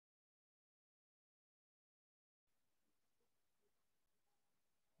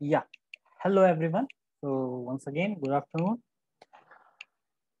Yeah, hello everyone. So once again, good afternoon.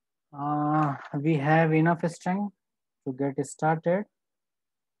 We have enough strength to get started.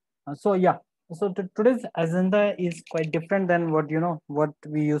 So yeah, so today's agenda is quite different than what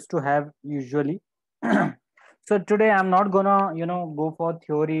we used to have usually. So today I'm not gonna go for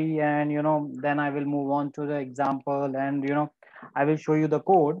theory and then I will move on to the example and I will show you the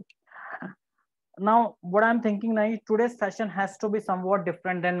code. Now what I'm thinking now is today's session has to be somewhat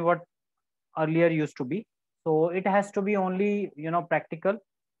different than what earlier used to be. So it has to be only practical.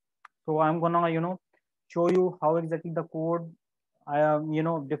 So I'm gonna show you how exactly the code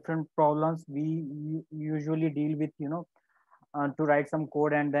different problems we usually deal with to write some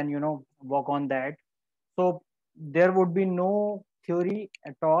code and then work on that. So there would be no theory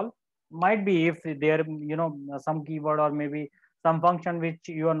at all. Might be if there some keyword or maybe some function which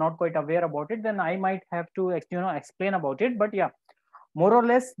you are not quite aware about it, then I might have to explain about it. But yeah, more or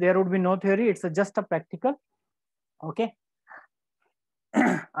less there would be no theory. It's just a practical. Okay.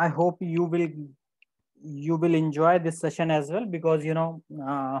 I hope you will enjoy this session as well, because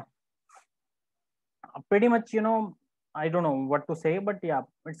pretty much I don't know what to say, but yeah,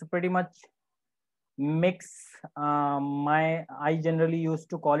 it's pretty much mix. My I generally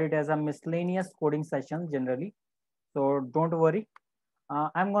used to call it as a miscellaneous coding session generally, so don't worry.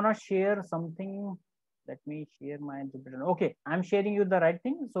 I'm gonna share something. Let me share my Jupyter. Okay, I'm sharing you the right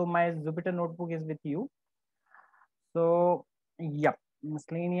thing. So my Jupyter notebook is with you. So yeah,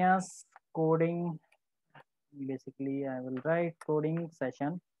 miscellaneous coding. Basically, I will write coding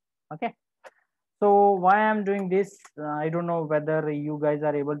session. Okay. So why I'm doing this, I don't know whether you guys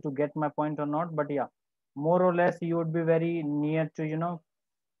are able to get my point or not, but yeah, more or less you would be very near to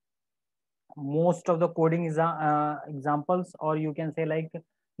most of the coding is examples, or you can say like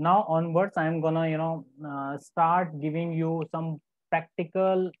now onwards I'm gonna start giving you some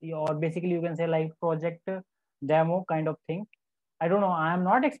practical, or basically you can say like project demo kind of thing. I don't know. I'm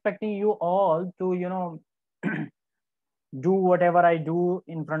not expecting you all to do whatever I do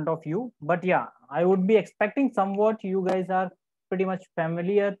in front of you. But yeah, I would be expecting somewhat you guys are pretty much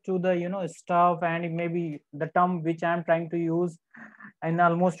familiar to the stuff and maybe the term which I'm trying to use in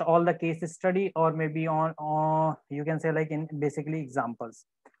almost all the case study, or maybe on, or you can say like in basically examples.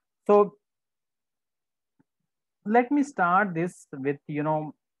 So let me start this with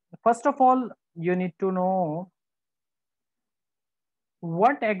first of all, you need to know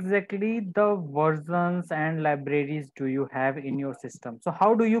what exactly the versions and libraries do you have in your system. So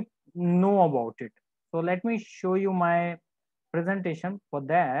how do you know about it? So let me show you my presentation for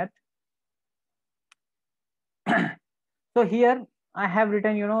that. So here I have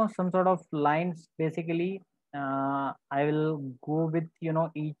written some sort of lines. Basically I will go with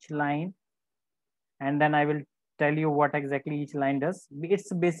each line, and then I will tell you what exactly each line does.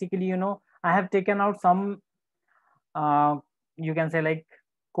 It's basically I have taken out some uh, you can say like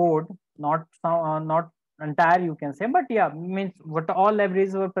code, not some, not entire you can say, but yeah, means what all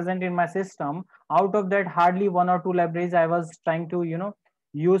libraries were present in my system. Out of that, hardly one or two libraries I was trying to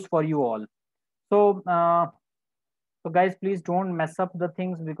use for you all. So so guys, please don't mess up the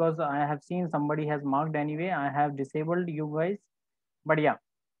things, because I have seen somebody has marked anyway. I have disabled you guys, but yeah.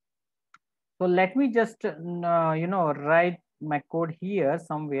 So let me just write my code here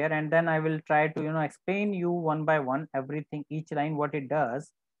somewhere, and then I will try to explain you one by one everything, each line what it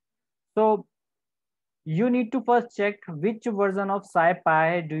does. So you need to first check which version of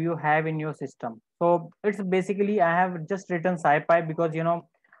SciPy do you have in your system. So it's basically I have just written SciPy because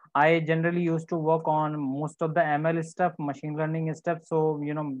I generally used to work on most of the ML stuff, machine learning stuff. So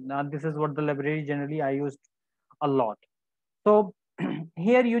this is what the library generally I used a lot. So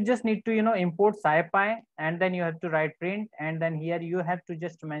here you just need to import SciPy, and then you have to write print, and then here you have to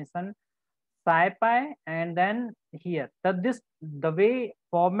just mention SciPy, and then here the way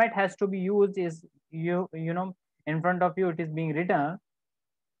format has to be used is in front of you it is being written,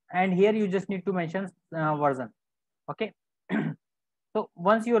 and here you just need to mention version. Okay. So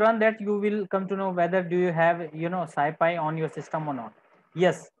once you run that, you will come to know whether do you have SciPy on your system or not.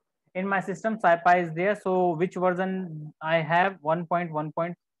 Yes, in my system SciPy is there. So which version I have?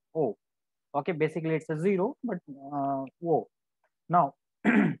 1.1.0. Okay, basically it's a 0, but oh now.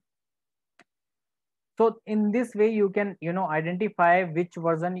 So in this way you can identify which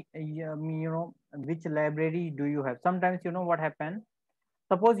version which library do you have. Sometimes what happens,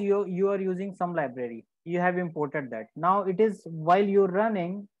 suppose you are using some library, you have imported that. Now it is while you're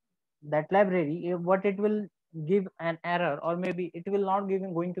running that library, what it will give an error, or maybe it will not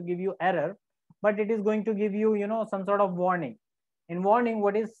going to give you error, but it is going to give you some sort of warning. In warning,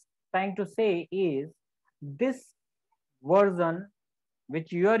 what is trying to say is this version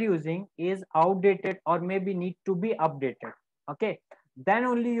which you are using is outdated or maybe need to be updated, okay, then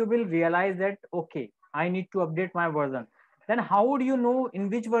only you will realize that okay, I need to update my version. Then how would you know in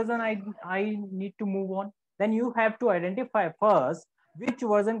which version I need to move on? Then you have to identify first which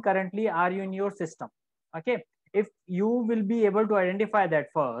version currently are you in your system, okay. If you will be able to identify that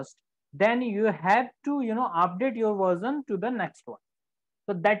first, then you have to update your version to the next one.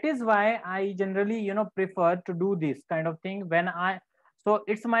 So that is why I generally prefer to do this kind of thing when I, so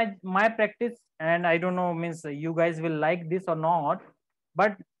it's my practice, and I don't know means you guys will like this or not,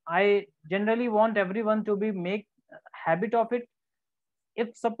 but I generally want everyone to be make habit of it.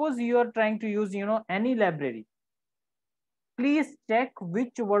 If suppose you are trying to use any library, please check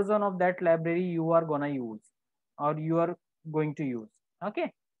which version of that library you are gonna use or you are going to use,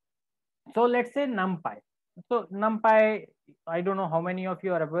 okay. So let's say NumPy. So NumPy, I don't know how many of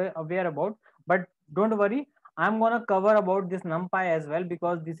you are aware about, but don't worry, I'm gonna cover about this NumPy as well,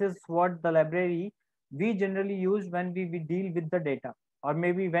 because this is what the library we generally use when we deal with the data, or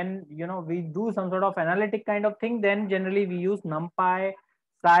maybe when we do some sort of analytic kind of thing. Then generally we use NumPy,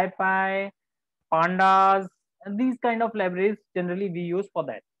 SciPy, Pandas, and these kind of libraries generally we use for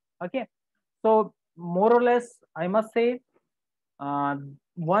that. Okay, so more or less, I must say uh,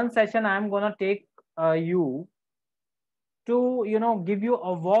 one session I'm gonna take you to give you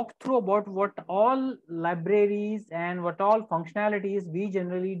a walkthrough about what all libraries and what all functionalities we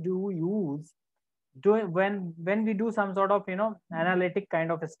generally do use doing when we do some sort of analytic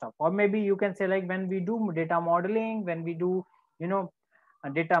kind of stuff, or maybe you can say like when we do data modeling, when we do you know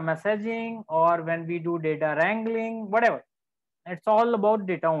data messaging, or when we do data wrangling, whatever. It's all about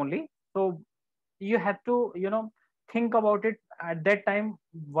data only. So you have to think about it at that time,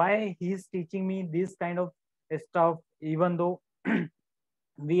 why he's teaching me this kind of stuff even though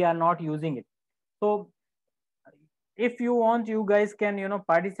we are not using it. So if you want, you guys can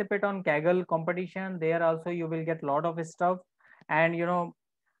participate on Kaggle competition. There also you will get a lot of stuff, and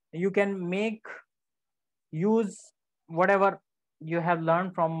you can make use whatever you have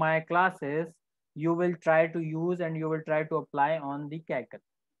learned from my classes. You will try to use and you will try to apply on the Kaggle.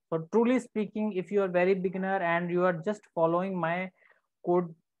 So truly speaking, if you are very beginner and you are just following my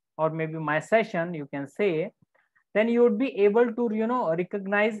code or maybe my session, you can say, then you would be able to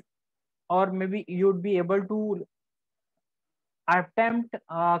recognize, or maybe you would be able to attempt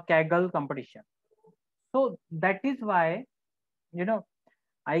a Kaggle competition. So that is why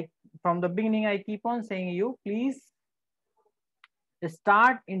I from the beginning I keep on saying you, please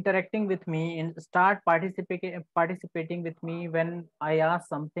start interacting with me and start participating with me when I ask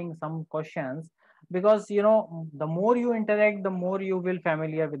something, some questions, because the more you interact, the more you will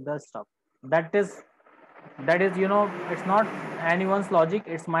familiar with the stuff. That is it's not anyone's logic,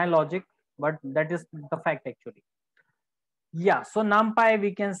 it's my logic, but that is the fact actually. Yeah, so NumPy,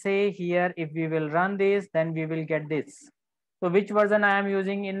 we can say here, if we will run this, then we will get this. So which version I am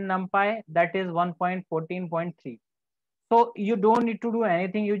using in NumPy? That is 1.14.3. So you don't need to do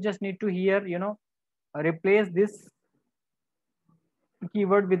anything. You just need to here, replace this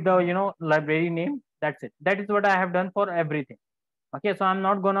keyword with the, library name. That's it. That is what I have done for everything. Okay, so I'm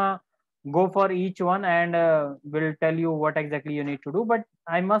not gonna go for each one and will tell you what exactly you need to do. But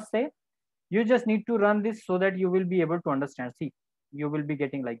I must say, you just need to run this so that you will be able to understand. See, you will be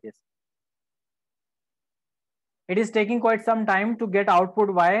getting like this. It is taking quite some time to get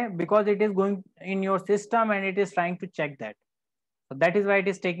output. Why? Because it is going in your system and it is trying to check that. So that is why it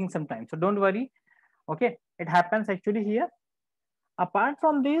is taking some time. So don't worry. Okay, it happens actually here. Apart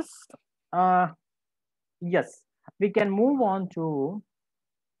from this, uh, yes, we can move on to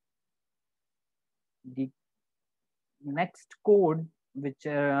the next code, which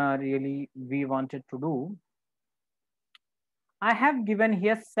really we wanted to do. I have given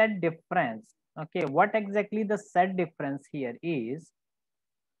here set difference. Okay, what exactly the set difference here is?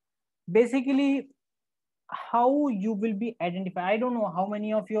 Basically, how you will be identified. I don't know how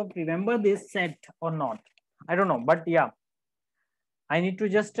many of you remember this set or not. I don't know, but yeah, I need to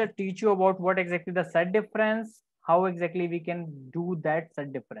just teach you about what exactly the set difference, how exactly we can do that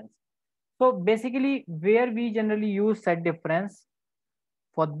set difference. So basically, where we generally use set difference,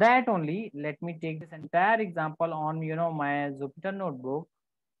 for that only, let me take this entire example on my Jupyter notebook.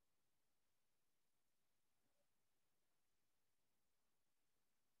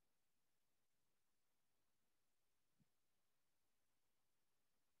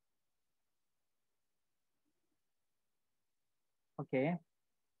 Okay.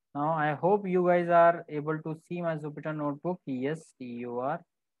 Now I hope you guys are able to see my Jupyter notebook. Yes, you are.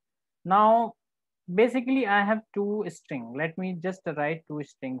 Now basically I have two string. Let me just write two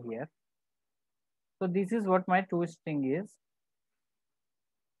string here. So this is what my two string is.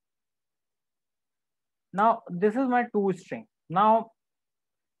 Now this is my to string. Now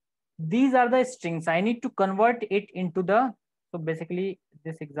these are the strings. I need to convert it into the, so basically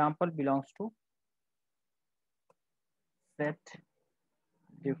this example belongs to set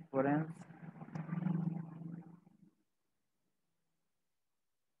difference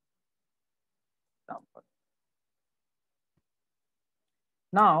example.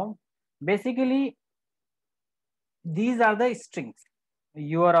 Now basically these are the strings.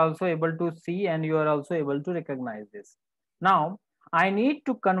 You are also able to see and you are also able to recognize this. Now I need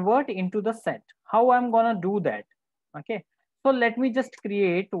to convert into the set. How I'm gonna do that? Okay, so let me just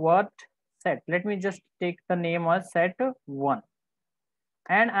create what set. Let me just take the name as set 1,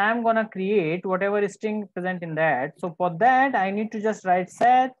 and I'm gonna create whatever string present in that. So for that I need to just write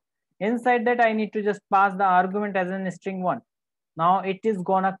set. Inside that I need to just pass the argument as an string 1. Now it is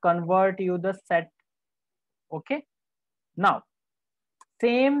gonna convert you the set. Okay, now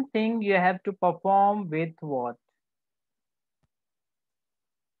same thing you have to perform with what?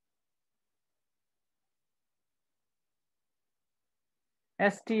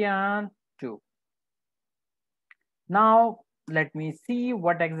 str2. Now let me see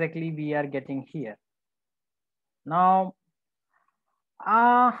what exactly we are getting here. Now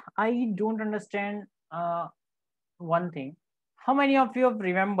I don't understand one thing. How many of you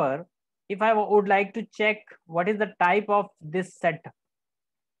remember, if I would like to check what is the type of this set?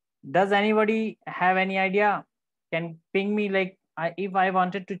 Does anybody have any idea? Can ping me, like, if I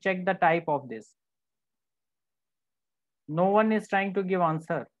wanted to check the type of this. No one is trying to give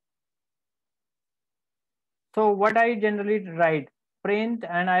answer. So what I generally write, print,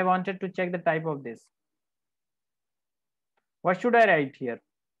 and I wanted to check the type of this. What should I write here?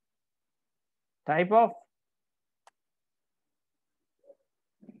 Type of,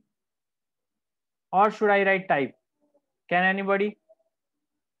 or should I write type? Can anybody?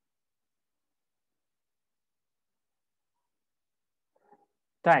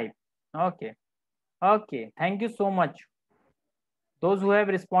 Type. Okay. Okay. Thank you so much. Those who have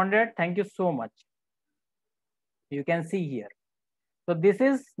responded, thank you so much. You can see here. So this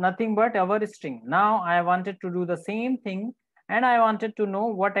is nothing but our string. Now I wanted to do the same thing and I wanted to know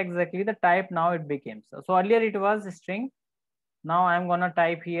what exactly the type now it became. So earlier it was string. Now I'm gonna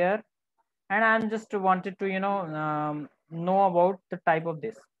type here and I'm just wanted to, know about the type of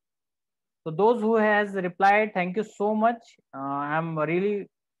this. So those who has replied, thank you so much. I'm really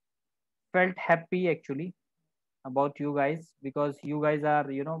felt happy actually about you guys, because you guys are,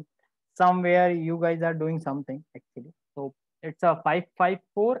 somewhere you guys are doing something actually. So it's a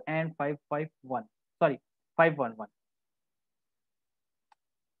 554 and 551. Sorry, 511.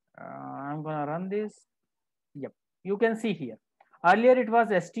 I'm gonna run this. Yep, you can see here. Earlier it was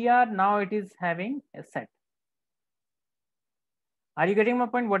str, now it is having a set. Are you getting my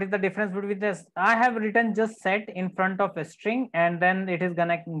point? What is the difference between this? I have written just set in front of a string and then it is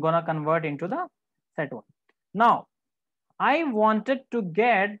gonna convert into the set one. Now I wanted to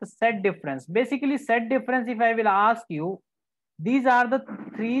get the set difference. Basically set difference, if I will ask you, these are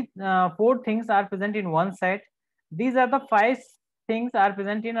the four things are present in one set. These are the five things are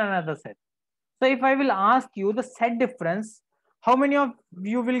present in another set. So if I will ask you the set difference, how many of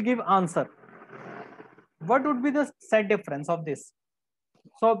you will give answer? What would be the set difference of this?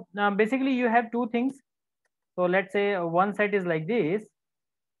 So basically you have two things. So let's say one set is like this.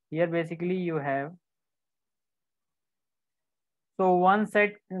 Here basically you have, so one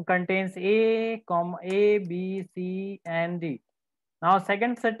set contains A, A, B, C, and D. Now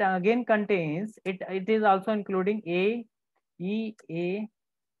second set again contains, it is also including A, E, A,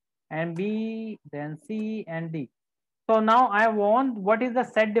 and B, then C and D. So now I want what is the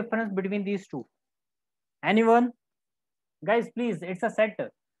set difference between these two? Anyone? Guys, please, it's a set.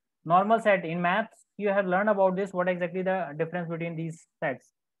 Normal set. In maths, you have learned about this, what exactly the difference between these sets.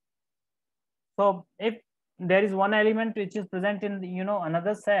 So if there is one element which is present in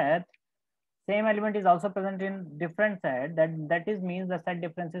another set, same element is also present in different set, that is means the set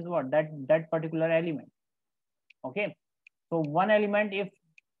difference is what? That particular element. Okay. So one element, if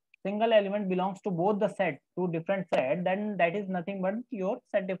single element belongs to both the set, two different set, then that is nothing but your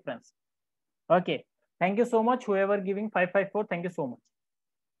set difference. Okay. Thank you so much. Whoever giving 554, thank you so much.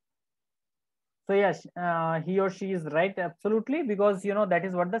 So yes, he or she is right, absolutely, because that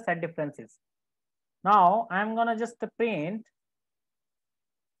is what the set difference is. Now I'm gonna just print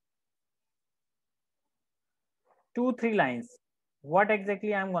 2-3 lines. What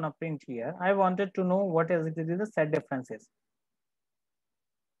exactly I'm gonna print here? I wanted to know what exactly the set difference is.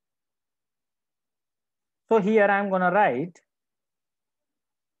 So here I'm gonna write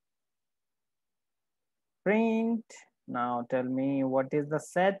print. Now tell me what is the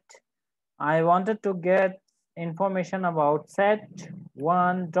set. I wanted to get information about set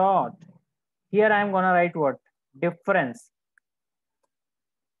one dot. Here I am gonna write what? Difference.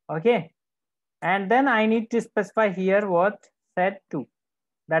 Okay. And then I need to specify here what? Set two.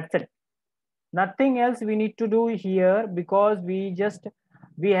 That's it. Nothing else we need to do here, because we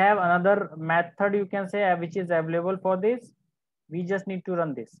have another method, you can say, which is available for this. We just need to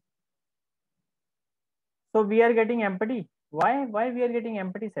run this. So we are getting empty. Why we are getting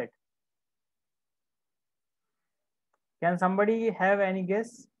empty set? Can somebody have any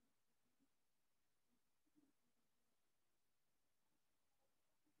guess?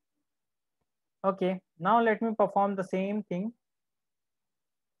 Okay, now let me perform the same thing,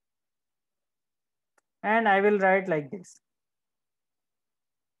 and I will write like this.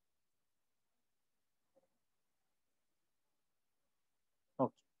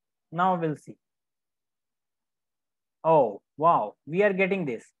 Okay, now we'll see. Oh wow, we are getting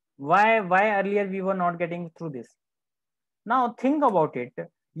this. Why earlier we were not getting through this? Now think about it.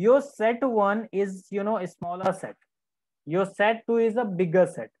 Your set one is, a smaller set. Your set two is a bigger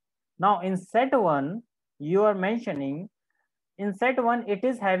set. Now in set one, you are mentioning, in set one it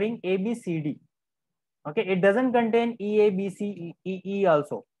is having A, B, C, D. Okay, it doesn't contain E, A, B, C, E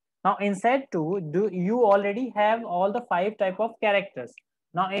also. Now in set two, do you already have all the 5 type of characters?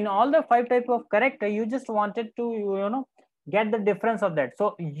 Now in all the 5 type of character, you just wanted to, get the difference of that.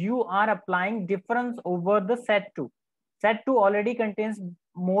 So you are applying difference over the set two. Set two already contains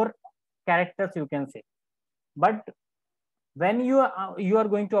more characters, you can say. But when you are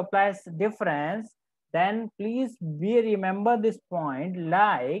going to apply difference, then please be remember this point,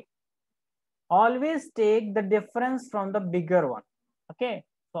 like always take the difference from the bigger one. Okay,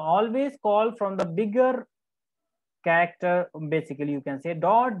 so always call from the bigger character, basically you can say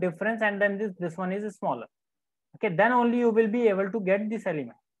dot difference, and then this one is smaller. Okay, then only you will be able to get this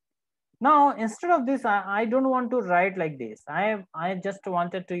element. Now instead of this, I don't want to write like this. I just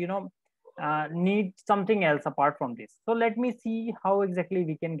wanted to, need something else apart from this. So let me see how exactly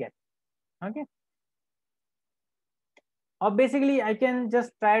we can get. Okay, or basically I can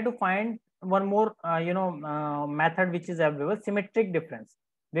just try to find one more method which is available, symmetric difference.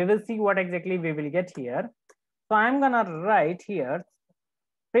 We will see what exactly we will get here. So I'm gonna write here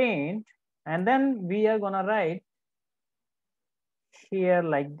print, and then we are gonna write here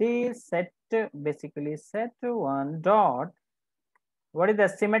like this, set, basically set one dot, what is the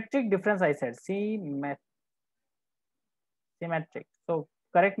symmetric difference? I said symmetric. So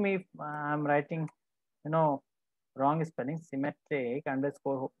correct me if I'm writing, wrong spelling. Symmetric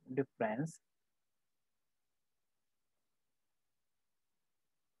underscore difference.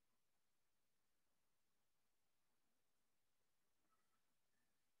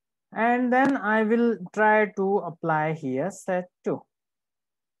 And then I will try to apply here set 2.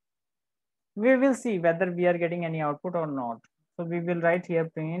 We will see whether we are getting any output or not. So we will write here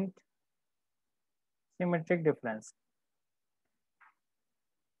print symmetric difference.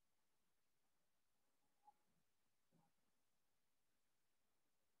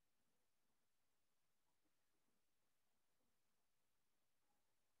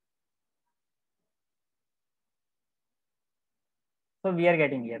 So we are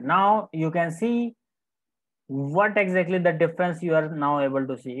getting here. Now you can see what exactly the difference you are now able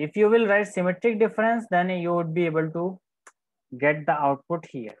to see. If you will write symmetric difference, then you would be able to get the output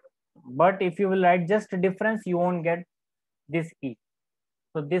here. But if you will write just difference, you won't get this E.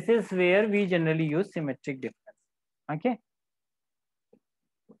 So this is where we generally use symmetric difference. Okay.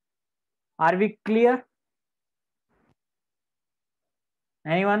 Are we clear?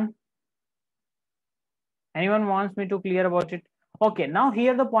 Anyone? Anyone wants me to clear about it? Okay, now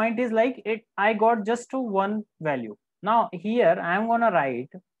here the point is like it, I got just to one value. Now here I am gonna write,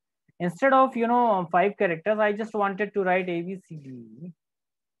 instead of 5 characters, I just wanted to write A, B, C, D,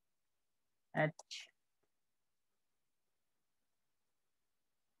 H.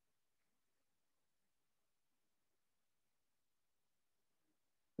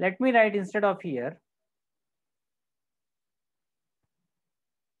 Let me write instead of here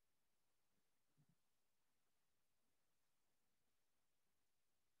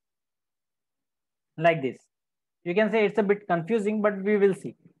like this. You can say it's a bit confusing, but we will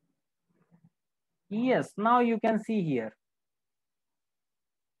see. Yes, now you can see here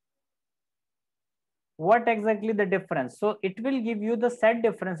what exactly the difference. So it will give you the set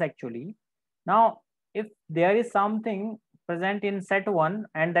difference actually. Now if there is something present in set 1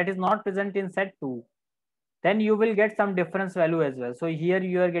 and that is not present in set 2, then you will get some difference value as well. So here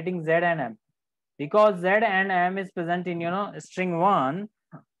you are getting Z and M, because Z and M is present in string 1,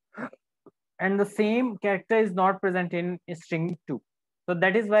 and the same character is not present in string 2. So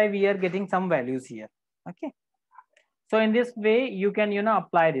that is why we are getting some values here. Okay. So in this way, you can,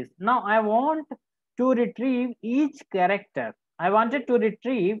 apply this. Now I want to retrieve each character. I wanted to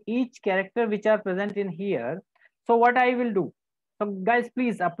retrieve each character which are present in here. So what I will do? So guys,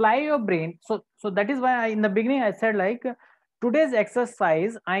 please apply your brain. So that is why in the beginning I said like today's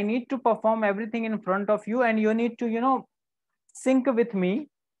exercise, I need to perform everything in front of you, and you need to, sync with me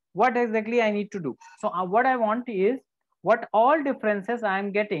what exactly I need to do. So what I want is what all differences I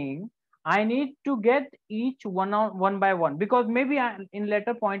am getting, I need to get each one on one by one, because maybe in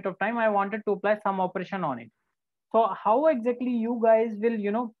later point of time I wanted to apply some operation on it. So how exactly you guys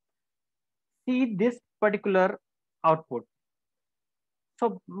will, see this particular output?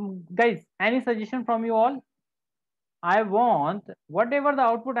 So guys, any suggestion from you all? I want whatever the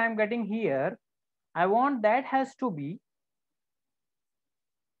output I'm getting here, I want that has to be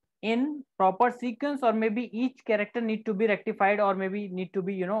in proper sequence, or maybe each character need to be rectified, or maybe need to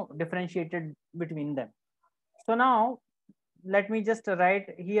be, differentiated between them. So now let me just write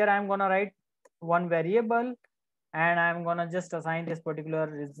here, I'm going to write one variable, and I'm going to just assign this particular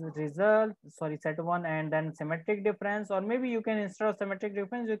result, sorry, set one, and then symmetric difference, or maybe you can, instead of symmetric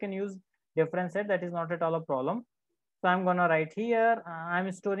difference, you can use difference set. That is not at all a problem. So I'm going to write here,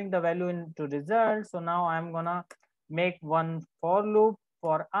 I'm storing the value into result. So now I'm going to make one for loop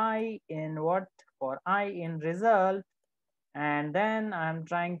for I in what, for I in result, and then I'm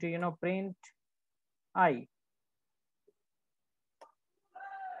trying to, print I.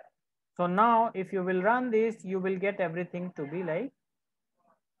 So now if you will run this, you will get everything to be like,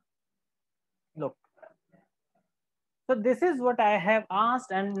 look. So this is what I have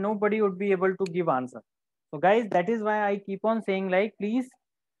asked, and nobody would be able to give answer. So guys, that is why I keep on saying like, please,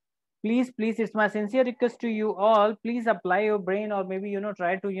 it's my sincere request to you all, please apply your brain, or maybe,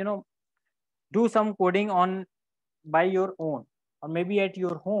 try to, do some coding on by your own, or maybe at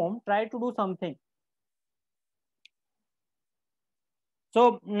your home, try to do something.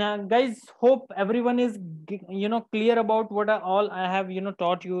 So guys, hope everyone is, clear about what all I have,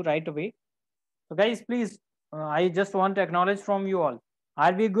 taught you right away. So guys, please, I just want to acknowledge from you all,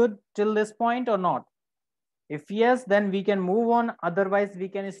 are we good till this point or not? If yes, then we can move on. Otherwise, we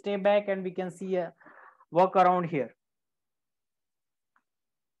can stay back and we can see a work around here.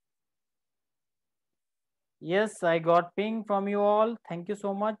 Yes, I got ping from you all. Thank you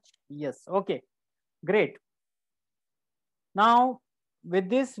so much. Yes, okay, great. Now, with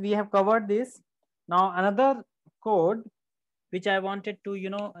this, we have covered this. Now, another code which I wanted to,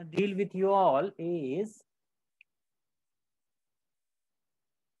 deal with you all is,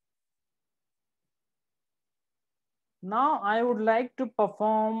 now I would like to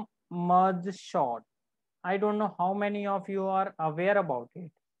perform merge sort. I don't know how many of you are aware about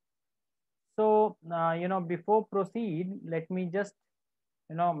it. So, before proceed, let me just,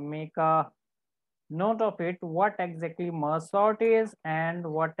 make a note of it, what exactly merge sort is and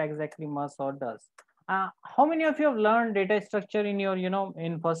what exactly merge sort does. How many of you have learned data structure in your,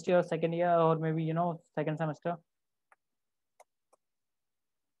 in first year, second year, or maybe, second semester?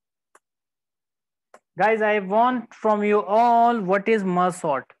 Guys, I want from you all, what is merge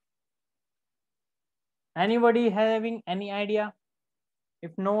sort? Anybody having any idea?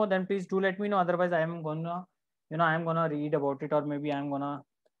 If no, then please do let me know. Otherwise, I am gonna, I'm gonna read about it, or maybe I'm gonna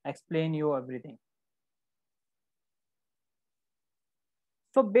explain you everything.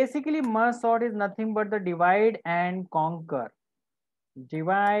 So basically, merge sort is nothing but the divide and conquer.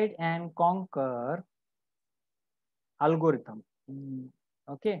 Divide and conquer algorithm.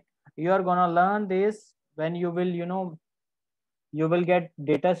 Okay, you are gonna learn this when you will, you will get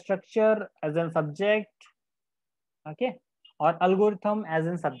data structure as a subject, okay, or algorithm as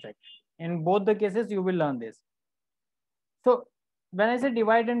in subject. In both the cases, you will learn this. So when I say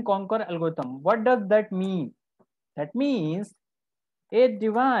divide and conquer algorithm, what does that mean? That means it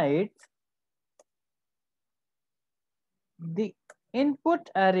divides the input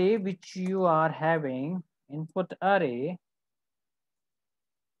array which you are having, input array,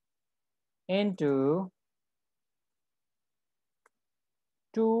 into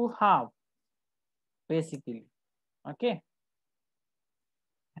two halves, basically. Okay.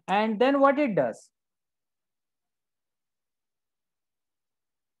 And then what it does?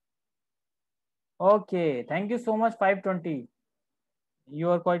 Okay, thank you so much, 520. You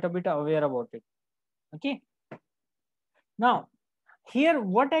are quite a bit aware about it. Okay. Now, here,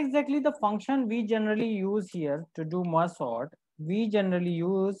 what exactly the function we generally use here to do merge sort? We generally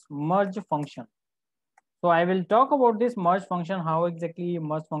use merge function. So I will talk about this merge function, how exactly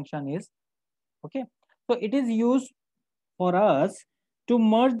merge function is. Okay. So it is used for us to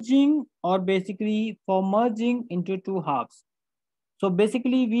merging, or basically for merging into two halves. So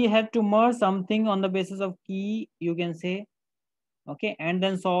basically we have to merge something on the basis of key, you can say. Okay, and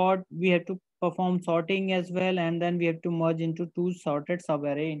then sort, we have to perform sorting as well, and then we have to merge into two sorted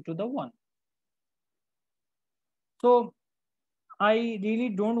subarray into the one. So I really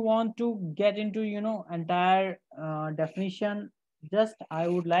don't want to get into entire definition. Just I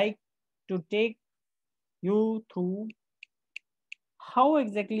would like to take you through how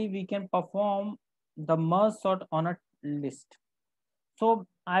exactly we can perform the merge sort on a list. So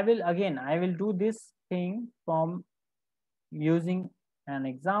I will do this thing from using an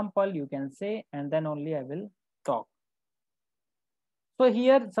example, you can say, and then only I will talk. So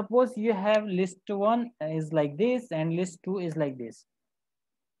here, suppose you have list 1 is like this and list 2 is like this.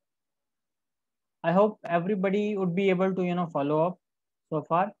 I hope everybody would be able to follow up so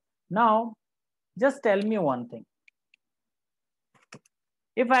far. Now just tell me one thing.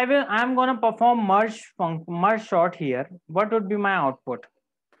 If I'm gonna perform merge sort here, what would be my output?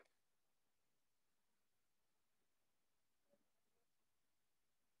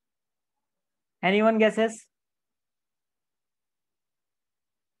 Anyone guesses?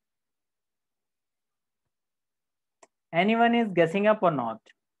 Anyone is guessing up or not?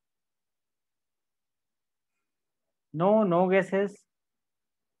 No, no guesses.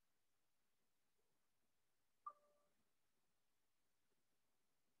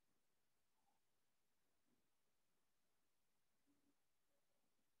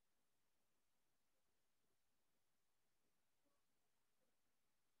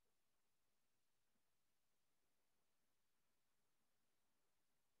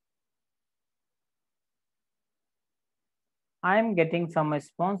 I am getting some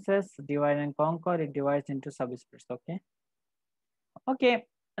responses. Divide and conquer, it divides into subscripts. Okay. Okay.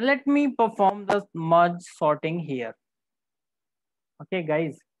 Let me perform the merge sorting here. Okay,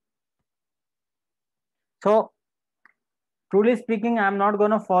 guys. So truly speaking, I'm not going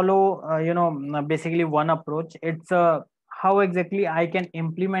to follow, basically one approach. It's how exactly I can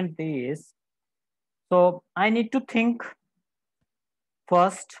implement this. So I need to think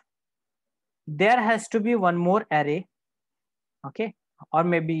first. There has to be one more array, okay, or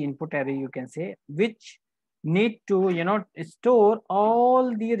maybe input array, you can say, which need to, store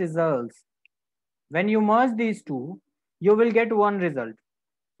all the results. When you merge these two, you will get one result.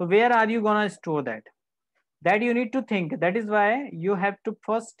 So where are you going to store that? That you need to think. That is why you have to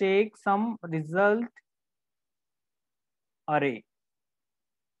first take some result array,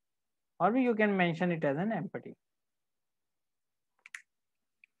 or you can mention it as an empty.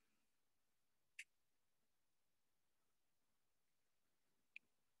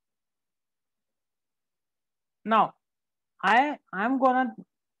 Now I'm gonna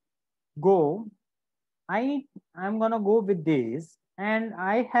go I'm gonna go with this, and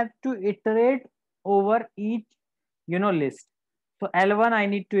I have to iterate over each list. So L1 I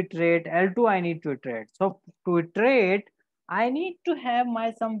need to iterate, L2 I need to iterate. So to iterate, I need to have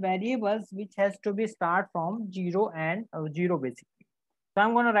my some variables which has to be start from 0 and 0 basically. So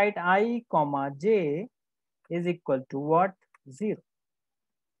I'm gonna write I comma j is equal to what? 0.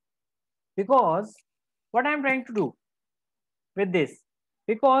 Because what I'm trying to do with this,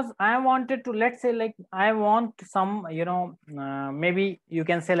 because I wanted to, let's say, like I want some maybe you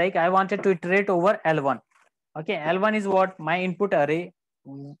can say like I wanted to iterate over L1. Okay, L1 is what? My input array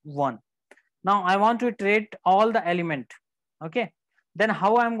 1. Now I want to iterate all the element. Okay, then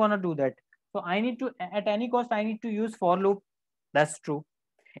how I'm gonna do that? So I need to, at any cost, I need to use for loop. That's true.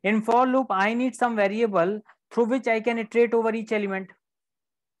 In for loop, I need some variable through which I can iterate over each element.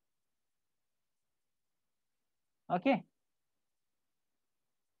 Okay.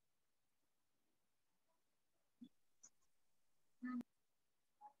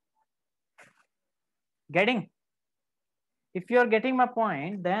 Getting? If you're getting my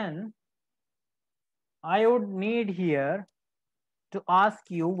point, then I would need here to ask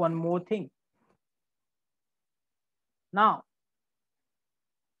you one more thing. Now,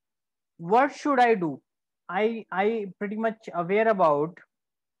 what should I do? I pretty much aware about,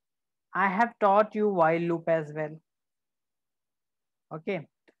 I have taught you while loop as well. Okay.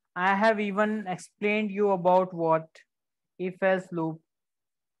 I have even explained you about what if else loop.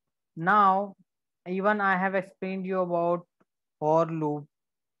 Now, even I have explained you about for loop.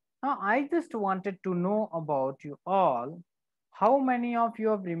 Now, I just wanted to know about you all. How many of you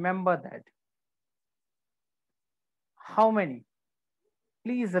have remembered that? How many?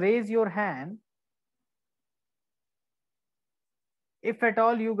 Please raise your hand if at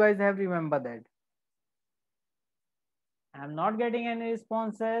all you guys have remembered that. I'm not getting any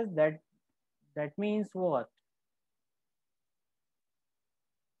responses. That means what?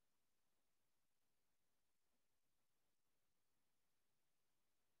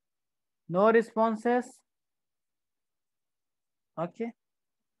 No responses. Okay,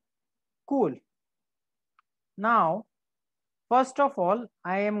 cool. Now, first of all,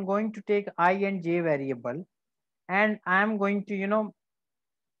 I am going to take I and j variable, and I am going to,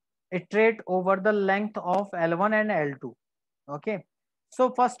 iterate over the length of L1 and L2. Okay.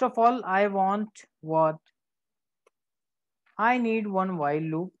 So first of all, I want what? I need one while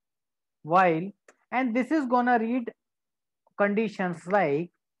loop, while, and this is gonna read conditions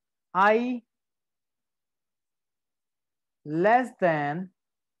like I less than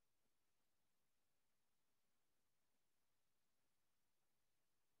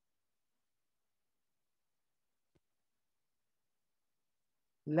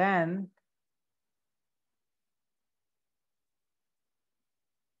length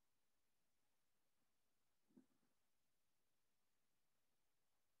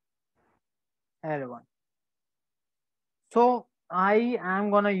L1. So I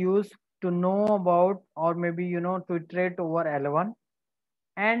am gonna use to know about, or maybe to iterate over L1,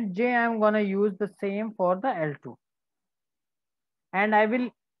 and j I am gonna use the same for the L2, and I will,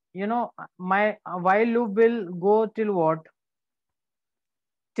 my while loop will go till what?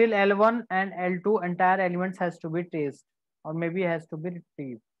 Till L1 and L2 entire elements has to be traced, or maybe has to be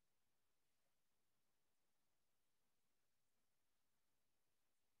retrieved.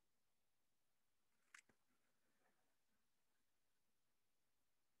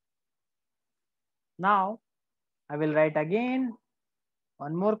 Now I will write again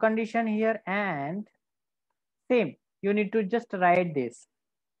one more condition here, and same, you need to just write this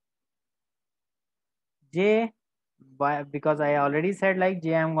j, because I already said like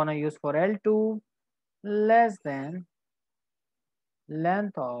j I'm gonna use for L2 less than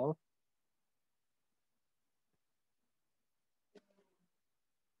length of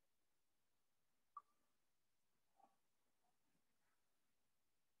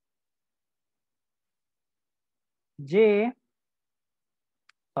j,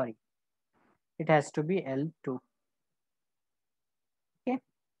 sorry, it has to be L2. Okay,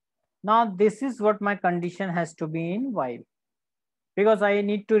 now this is what my condition has to be in while, because I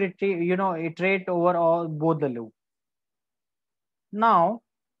need to retrieve, iterate over all both the loop. Now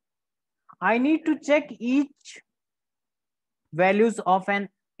I need to check each values of an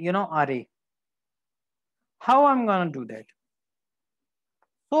array. How I'm gonna do that?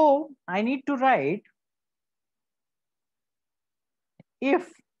 So I need to write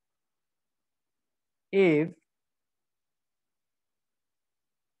if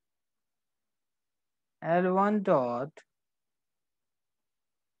L1 dot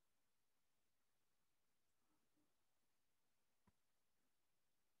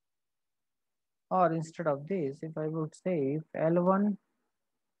or instead of this, if I would say if L1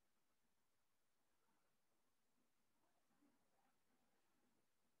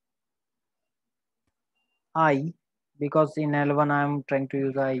 I, because in L1 I'm trying to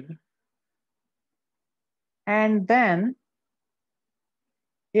use I, and then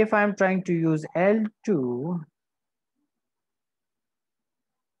if I'm trying to use L2,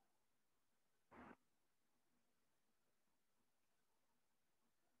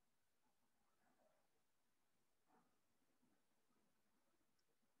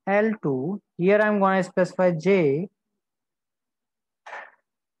 L2, here I'm going to specify J.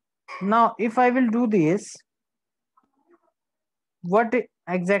 Now if I will do this, what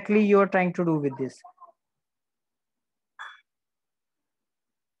exactly you are trying to do with this?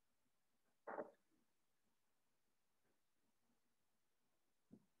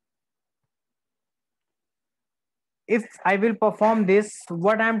 If I will perform this,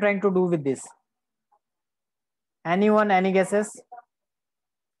 what I'm trying to do with this? Anyone, any guesses?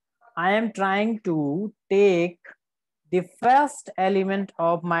 I am trying to take the first element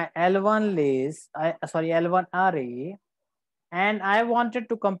of my L1 list, L1 array, and I wanted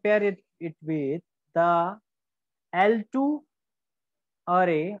to compare it with the L2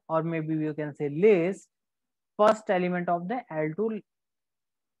 array, or maybe you can say list, first element of the L2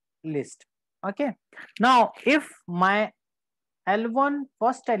 list. Okay. Now, if my L1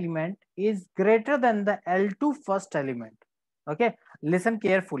 first element is greater than the L2 first element, okay, listen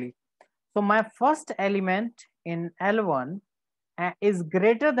carefully. So my first element in L1 is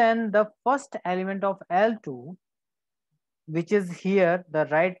greater than the first element of L2, which is here the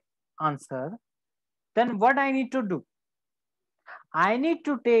right answer, then what I need to do? I need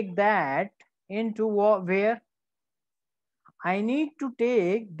to take that into where? I need to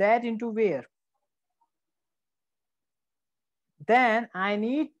take that into where? Then I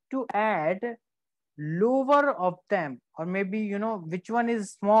need to add lower of them, or maybe which one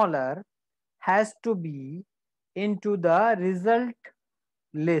is smaller has to be into the result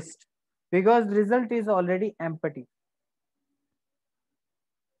list. because result is already empty.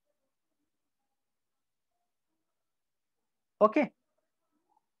 Okay.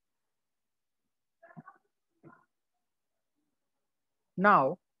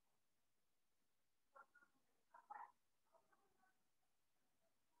 Now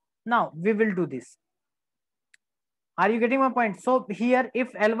we will do this. Are you getting my point? So here,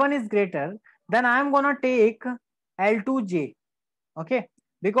 if L1 is greater, then I am gonna take L2J. Okay,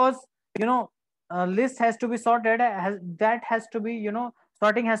 because you know list has to be sorted. That has to be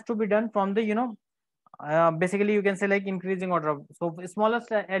sorting has to be done from the basically you can say like increasing order. So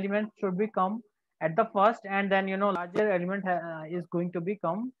smallest element should be come at the first, and then larger element is going to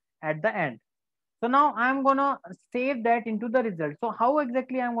become at the end. So now I'm gonna save that into the result. So how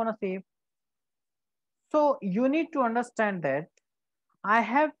exactly I'm gonna save? So you need to understand that I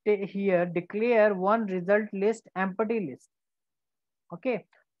have here declare one result list empty list. Okay,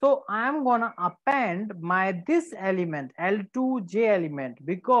 so I am gonna append my this element L2J element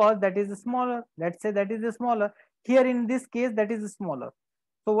because that is smaller. Let's say that is smaller. Here in this case that is smaller.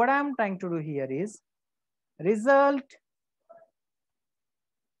 So what I am trying to do here is result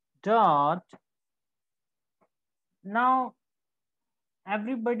dot. Now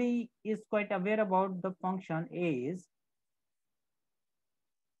everybody is quite aware about the function is.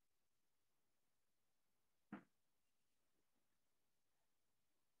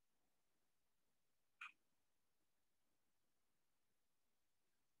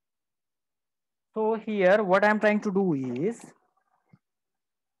 So here what I'm trying to do is,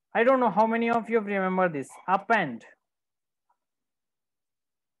 I don't know how many of you remember this append,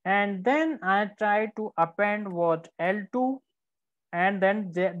 and then I try to append what L2 and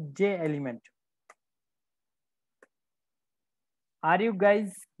then J element. Are you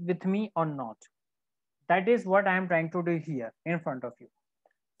guys with me or not? That is what I am trying to do here in front of you.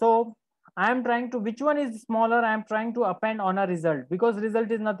 So I am trying to, which one is smaller? I am trying to append on a result because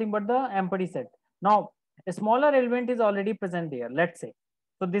result is nothing but the empty set. Now a smaller element is already present there. Let's say,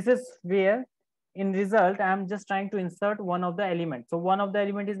 so this is where in result I am just trying to insert one of the elements. So one of the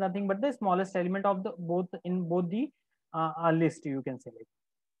element is nothing but the smallest element of the both in both the list, you can say.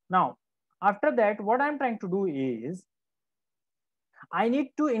 Now after that, what I'm trying to do is I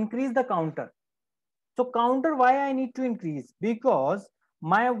need to increase the counter. So counter, why I need to increase? Because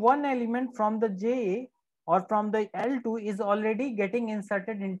my one element from the J or from the L2 is already getting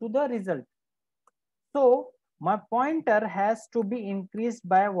inserted into the result. So my pointer has to be increased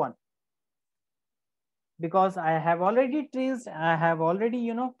by 1 because I have already traced, I have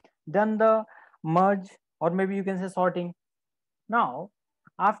already, done the merge, or maybe you can say sorting. Now,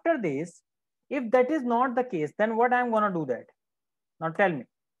 after this, if that is not the case, then what I'm going to do that? Now tell me.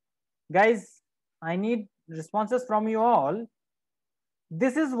 Guys, I need responses from you all.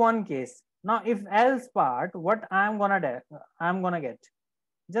 This is one case. Now, if else part, what I'm gonna do, I'm gonna get.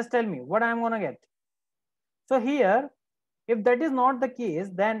 Just tell me what I'm gonna get. So here, if that is not the case,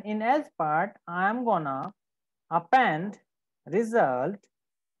 then in else part, I'm gonna append result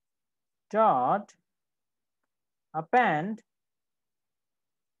dot append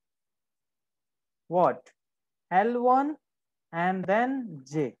what? L1 and then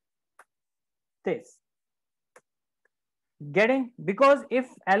J. This. Getting, because if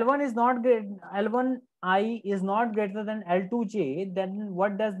L1 is not great, L1I is not greater than L2J, then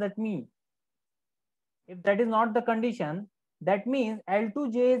what does that mean? If that is not the condition, that means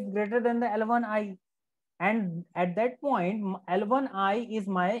L2J is greater than the L1I, and at that point L1I is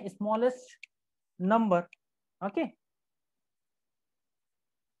my smallest number. Okay.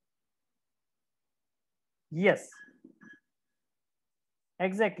 Yes,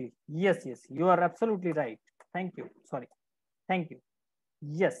 exactly. Yes, you are absolutely right. Thank you. Sorry. Thank you.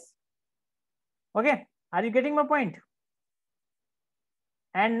 Yes. Okay. Are you getting my point?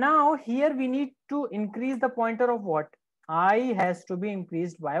 And now here we need to increase the pointer of what? I has to be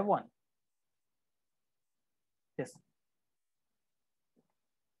increased by 1. Yes.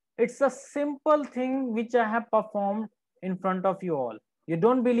 It's a simple thing which I have performed in front of you all. You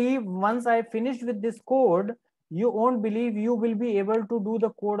don't believe once I finished with this code, you won't believe you will be able to do the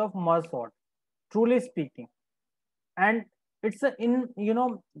code of merge sort, truly speaking. And it's in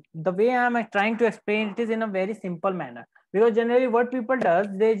the way I'm trying to explain it is in a very simple manner, because generally what people does,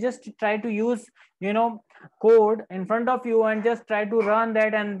 they just try to use code in front of you and just try to run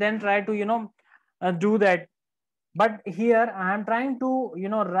that and then try to do that. But here I am trying to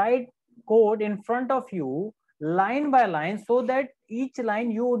write code in front of you line by line, so that each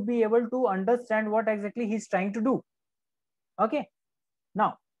line you would be able to understand what exactly he's trying to do. Okay,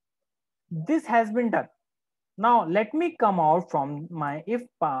 now this has been done. Now let me come out from my if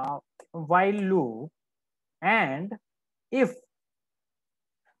while loop, and if.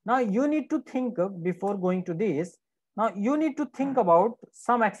 Now you need to think before going to this. Now you need to think about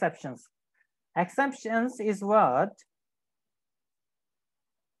some exceptions. Exceptions is what?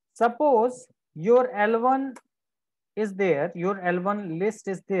 Suppose your L1 is there, your L1 list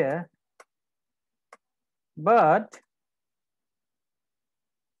is there, but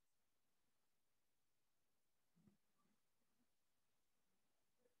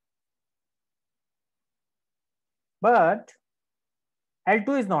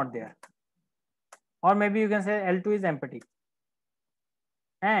L2 is not there, or maybe you can say L2 is empty,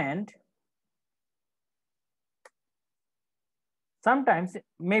 and sometimes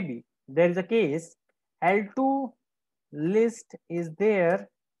maybe there is a case L2 list is there,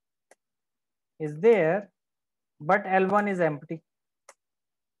 but L1 is empty.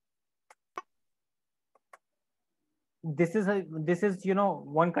 This is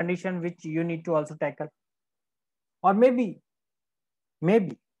one condition which you need to also tackle. Or maybe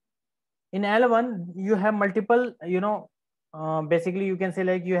in L1 you have multiple, basically you can say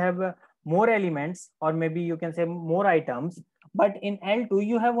like you have more elements, or maybe you can say more items, but in L2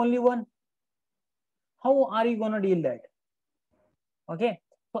 you have only one. How are you going to deal that? Okay,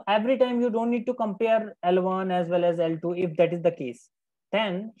 so every time you don't need to compare L1 as well as L2. If that is the case,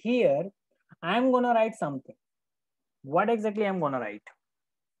 then here I'm going to write something. What exactly I'm going to write?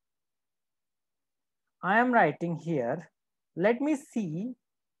 I am writing here, let me see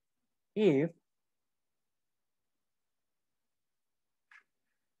if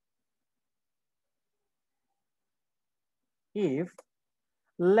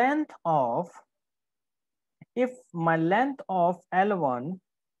length of, if my length of L1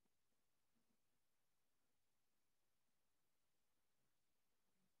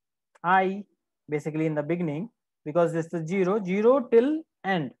 I basically in the beginning, because this is 0 till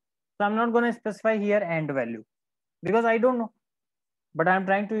end. So I'm not going to specify here end value because I don't know, but I'm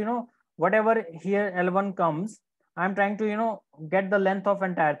trying to, whatever here L1 comes, I'm trying to, get the length of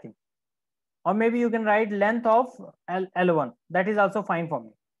entire thing. Or maybe you can write length of L1. That is also fine for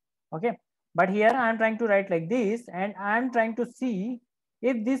me. Okay. But here I'm trying to write like this, and I'm trying to see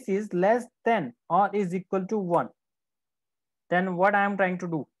if this is less than or is equal to 1. Then what I'm trying to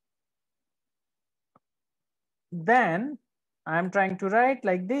do? Then I'm trying to write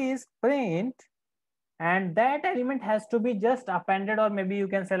like this, print, and that element has to be just appended, or maybe you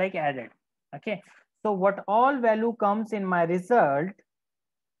can say like added. Okay. So what all value comes in my result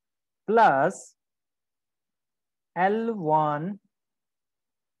plus L1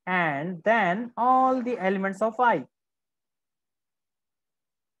 and then all the elements of I.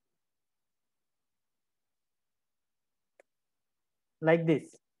 Like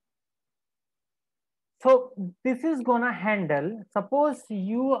this. So this is gonna handle, suppose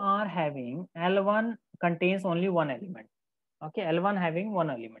you are having L1 contains only one element. Okay, L1 having one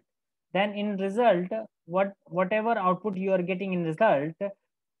element. Then in result, whatever output you are getting in result,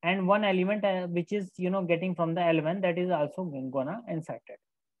 and one element which is getting from the L1, that is also gonna insert it.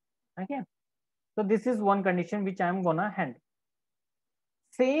 Okay. So this is one condition which I'm gonna handle.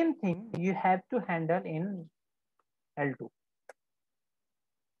 Same thing you have to handle in L2.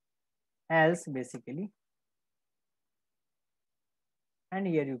 Else basically, and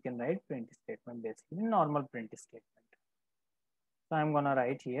here you can write print statement, basically normal print statement. So I'm gonna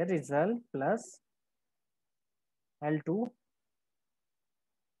write here result plus L2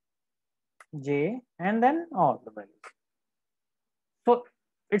 J and then all the values. So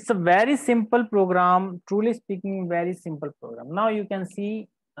it's a very simple program, truly speaking, very simple program. Now you can see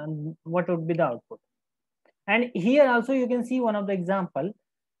what would be the output. And here also you can see one of the example.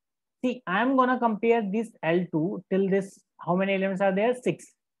 See, I'm gonna compare this L2 till this, how many elements are there? 6.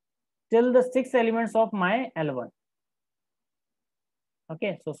 Till the 6 elements of my L1.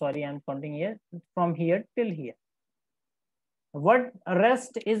 Okay, so sorry, I'm counting here from here till here. What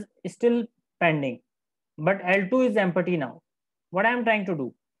rest is still pending, but L2 is empty now. What I'm trying to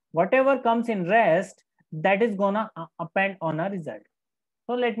do, whatever comes in rest, that is gonna append on a result.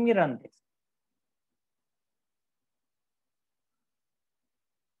 So let me run this.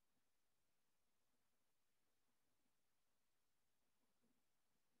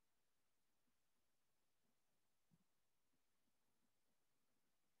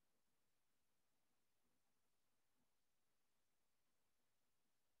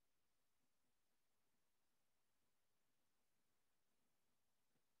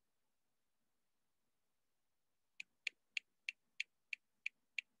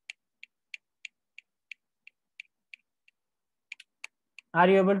 Are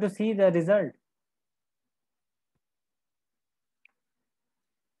you able to see the result?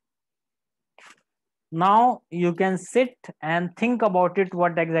 Now you can sit and think about it,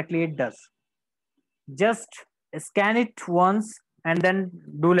 what exactly it does. Just scan it once and then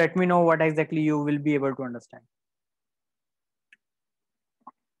do let me know what exactly you will be able to understand.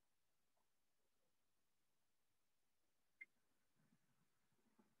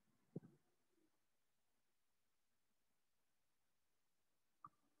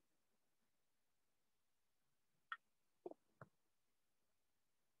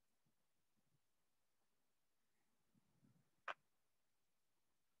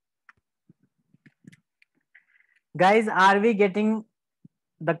 Guys, are we getting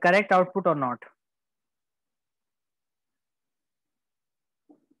the correct output or not?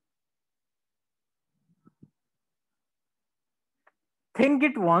 Think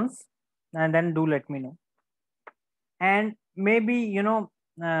it once and then do let me know. And maybe,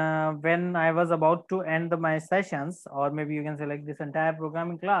 when I was about to end my sessions, or maybe you can say like this entire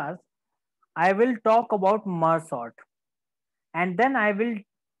programming class, I will talk about merge sort, and then I will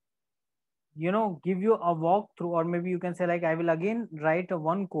give you a walkthrough, or maybe you can say like I will again write a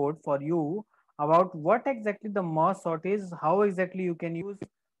one code for you about what exactly the merge sort is, how exactly you can use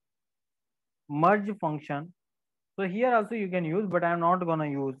merge function. So here also you can use, but I'm not gonna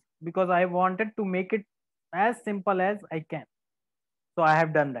use because I wanted to make it as simple as I can. So I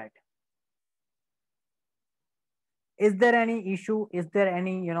have done that. Is there any issue? Is there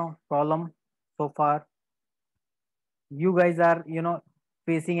any problem so far? You guys are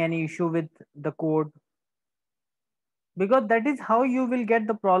facing any issue with the code? Because that is how you will get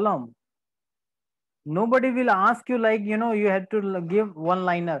the problem. Nobody will ask you like you have to give one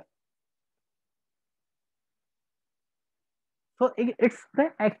liner. So it's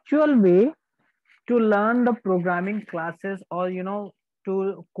the actual way to learn the programming classes, or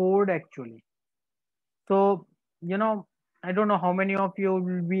to code actually. So I don't know how many of you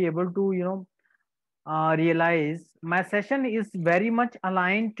will be able to realize my session is very much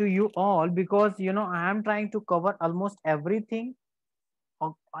aligned to you all, because I am trying to cover almost everything,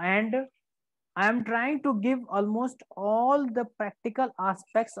 and I am trying to give almost all the practical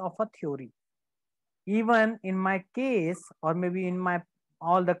aspects of a theory. Even in my case, or maybe in my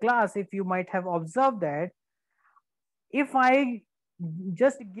all the class, if you might have observed that if I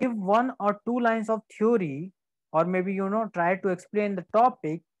just give one or two lines of theory, or maybe try to explain the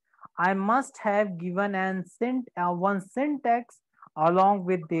topic, I must have given one syntax along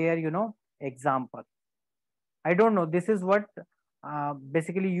with their example. I don't know, this is what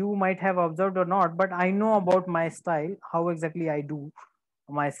basically you might have observed or not, but I know about my style, how exactly I do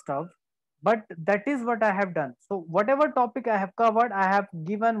my stuff. But that is what I have done. So whatever topic I have covered, I have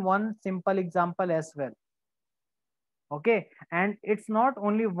given one simple example as well. Okay, and it's not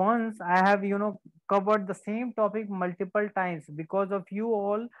only once, I have covered the same topic multiple times, because of you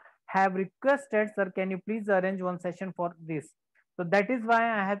all have requested, sir, can you please arrange one session for this. So that is why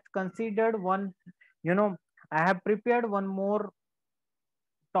I have considered one, you know I have prepared one more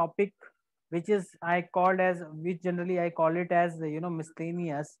topic, which is I called as, which generally I call it as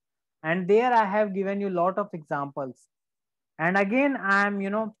miscellaneous, and there I have given you lot of examples. And again I'm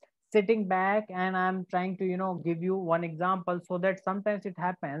sitting back and I'm trying to give you one example, so that sometimes it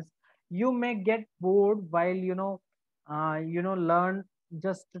happens you may get bored while learn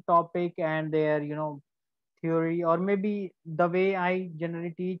just a topic and their theory, or maybe the way I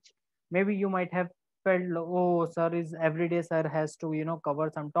generally teach. Maybe you might have felt, oh, sir is every day, sir has to cover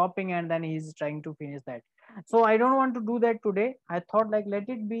some topic and then he's trying to finish that. So I don't want to do that today. I thought like let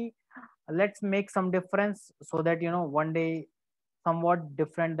it be, let's make some difference, so that one day somewhat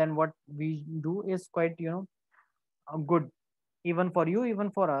different than what we do is quite good, even for you,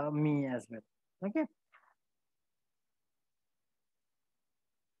 even for me as well. Okay.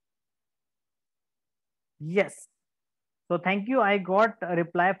 Yes. So thank you, I got a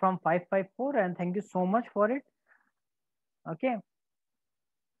reply from 554, and thank you so much for it. Okay.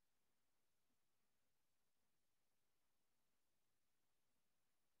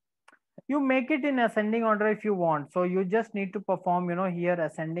 You make it in ascending order if you want, so you just need to perform here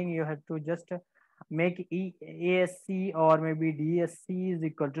ascending, you have to just make ASC or maybe DSC is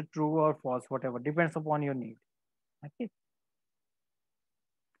equal to true or false, whatever depends upon your need. Okay.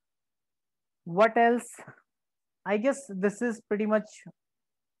 What else? I guess this is pretty much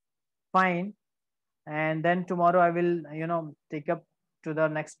fine, and then tomorrow I will take up to the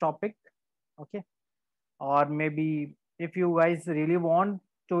next topic. Okay. Or maybe if you guys really want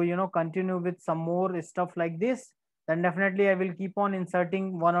to continue with some more stuff like this, then definitely I will keep on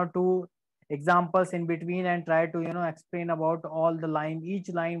inserting one or two examples in between and try to explain about all the line, each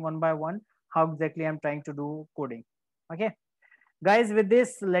line one by one, how exactly I'm trying to do coding. Okay. Guys, with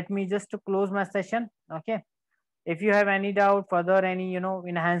this, let me just to close my session. Okay. If you have any doubt further, any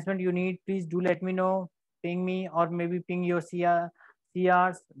enhancement you need, please do let me know. Ping me, or maybe ping your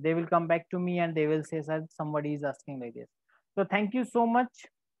CRs. They will come back to me and they will say, sir, somebody is asking like this. So thank you so much.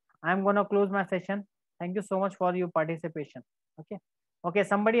 I'm gonna close my session. Thank you so much for your participation. Okay. Okay,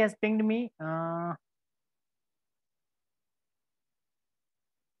 somebody has pinged me.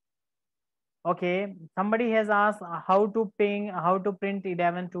 Okay, somebody has asked how to print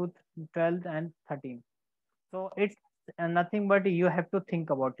 11 to 12 and 13. So it's nothing but you have to think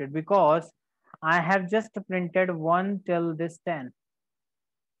about it, because I have just printed 1 till this 10.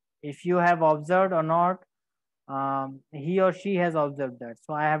 If you have observed or not, he or she has observed that.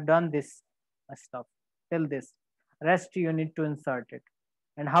 So I have done this stuff till this. Rest you need to insert it.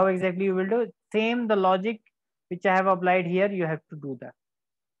 And how exactly you will do it? Same the logic which I have applied here, you have to do that.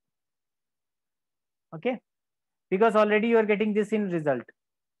 Okay, because already you are getting this in result.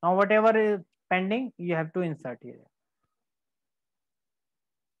 Now whatever is pending, you have to insert here.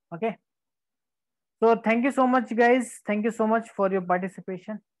 Okay. So thank you so much, guys. Thank you so much for your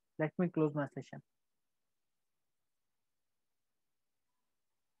participation. Let me close my session.